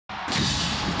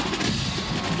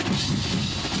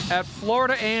At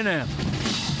Florida A&M,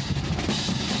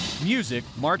 music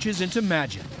marches into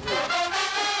magic.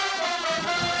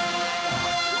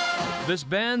 This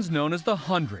band's known as the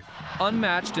 100,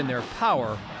 unmatched in their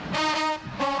power,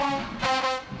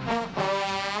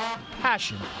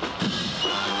 passion,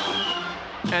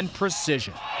 and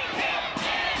precision.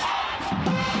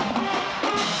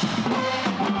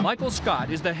 Michael Scott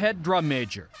is the head drum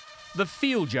major, the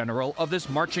field general of this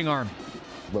marching army.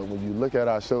 But when you look at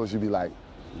our shows, you'd be like,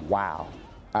 wow,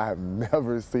 I have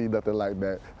never seen nothing like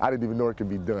that. I didn't even know it could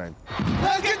be done.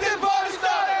 Let's get this party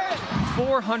started!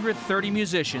 430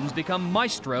 musicians become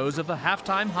maestros of the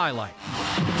halftime highlight.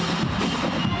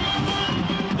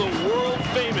 The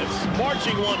world-famous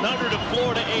Marching 100 of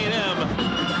Florida A&M.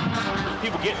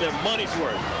 People getting their money's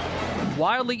worth.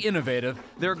 Wildly innovative,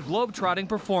 they're globe-trotting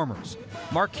performers.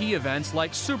 Marquee events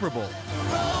like Super Bowl.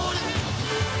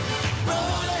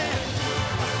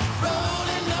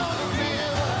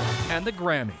 And the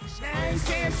Grammys.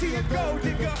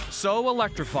 So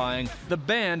electrifying, the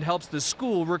band helps the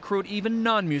school recruit even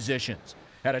non-musicians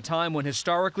at a time when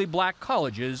historically black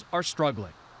colleges are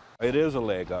struggling. It is a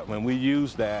leg up. When we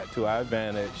use that to our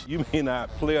advantage, you may not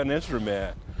play an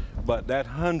instrument, but that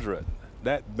 100,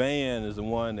 that band is the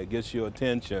one that gets your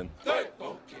attention.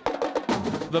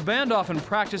 The band often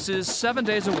practices 7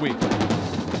 days a week.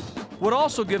 What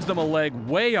also gives them a leg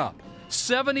way up,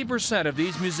 70% of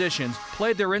these musicians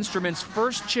played their instrument's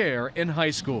first chair in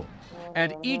high school.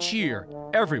 And each year,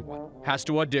 everyone has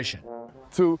to audition.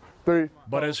 2, 3.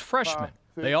 But as freshmen,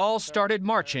 they all started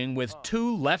marching with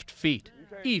 2 left feet,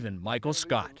 even Michael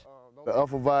Scott. The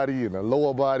upper body and the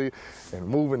lower body and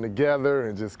moving together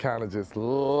and just kind of just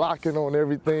locking on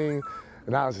everything.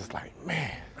 And I was just like,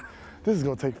 man, this is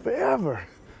gonna take forever.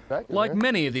 Like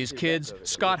many of these kids,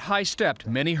 Scott high-stepped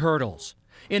many hurdles.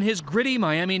 In his gritty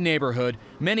Miami neighborhood,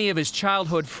 many of his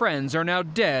childhood friends are now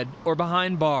dead or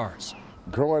behind bars.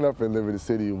 Growing up in Liberty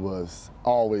City was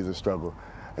always a struggle.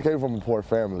 I came from a poor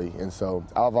family, and so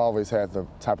I've always had the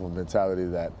type of mentality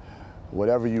that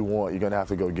whatever you want, you're gonna have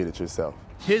to go get it yourself.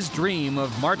 His dream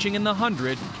of marching in the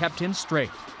 100 kept him straight.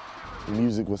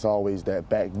 Music was always that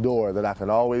back door that I could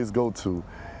always go to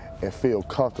and feel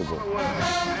comfortable.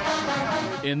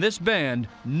 In this band,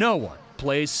 no one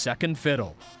plays second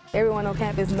fiddle. Everyone on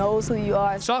campus knows who you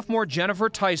are. Sophomore Jennifer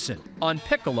Tyson, on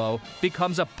piccolo,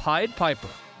 becomes a Pied Piper.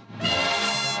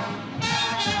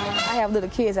 I have little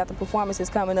kids after performances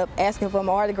coming up asking for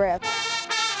my autograph.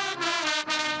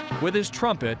 With his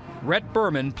trumpet, Rhett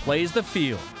Berman plays the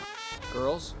field.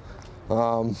 Girls?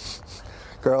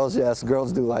 Girls, yes.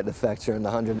 Girls do like the fact you're in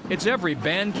the 100. It's every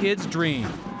band kid's dream.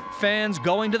 Fans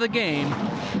going to the game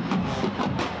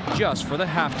just for the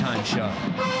halftime show.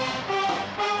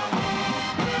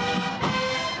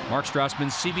 Mark Strassmann,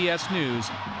 CBS News,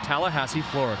 Tallahassee,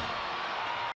 Florida.